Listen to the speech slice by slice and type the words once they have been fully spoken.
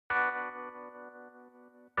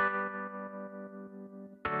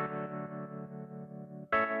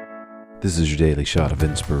This is your daily shot of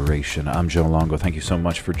inspiration. I'm Joe Longo. Thank you so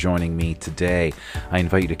much for joining me today. I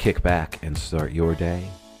invite you to kick back and start your day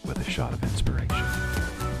with a shot of inspiration.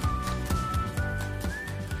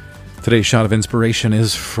 Today's shot of inspiration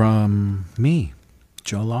is from me,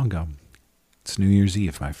 Joe Longo. It's New Year's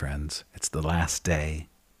Eve, my friends. It's the last day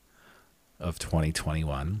of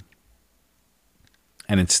 2021.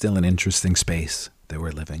 And it's still an interesting space that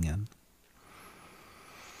we're living in.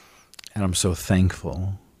 And I'm so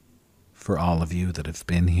thankful for all of you that have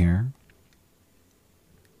been here.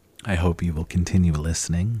 I hope you will continue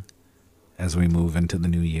listening as we move into the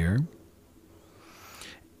new year.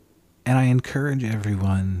 And I encourage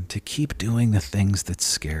everyone to keep doing the things that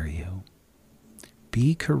scare you.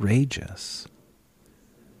 Be courageous.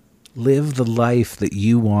 Live the life that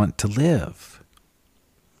you want to live.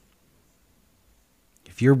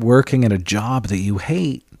 If you're working at a job that you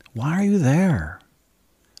hate, why are you there?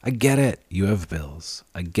 I get it. You have bills.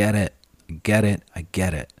 I get it. I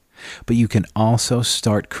get it. But you can also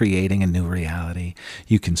start creating a new reality.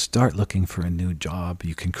 You can start looking for a new job.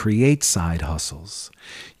 You can create side hustles.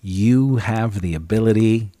 You have the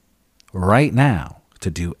ability right now to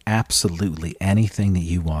do absolutely anything that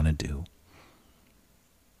you want to do.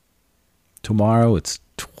 Tomorrow it's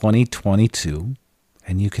 2022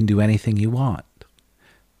 and you can do anything you want.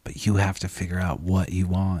 But you have to figure out what you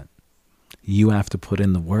want. You have to put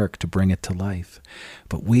in the work to bring it to life.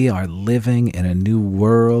 But we are living in a new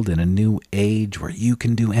world, in a new age where you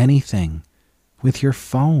can do anything with your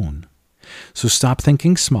phone. So stop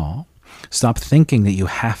thinking small. Stop thinking that you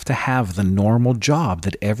have to have the normal job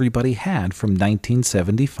that everybody had from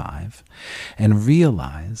 1975. And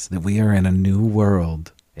realize that we are in a new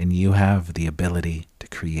world and you have the ability to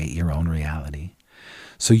create your own reality.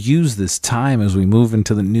 So use this time as we move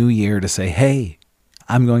into the new year to say, hey,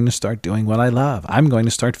 I'm going to start doing what I love. I'm going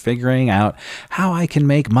to start figuring out how I can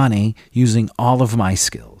make money using all of my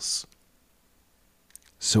skills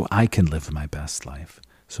so I can live my best life,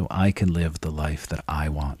 so I can live the life that I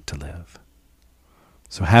want to live.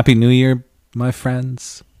 So Happy New Year, my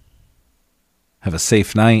friends. Have a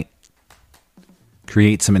safe night.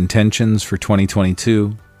 Create some intentions for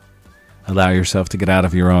 2022. Allow yourself to get out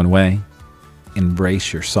of your own way.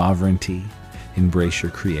 Embrace your sovereignty. Embrace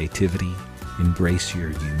your creativity. Embrace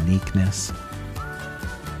your uniqueness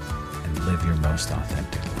and live your most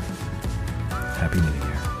authentic life. Happy New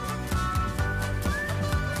Year.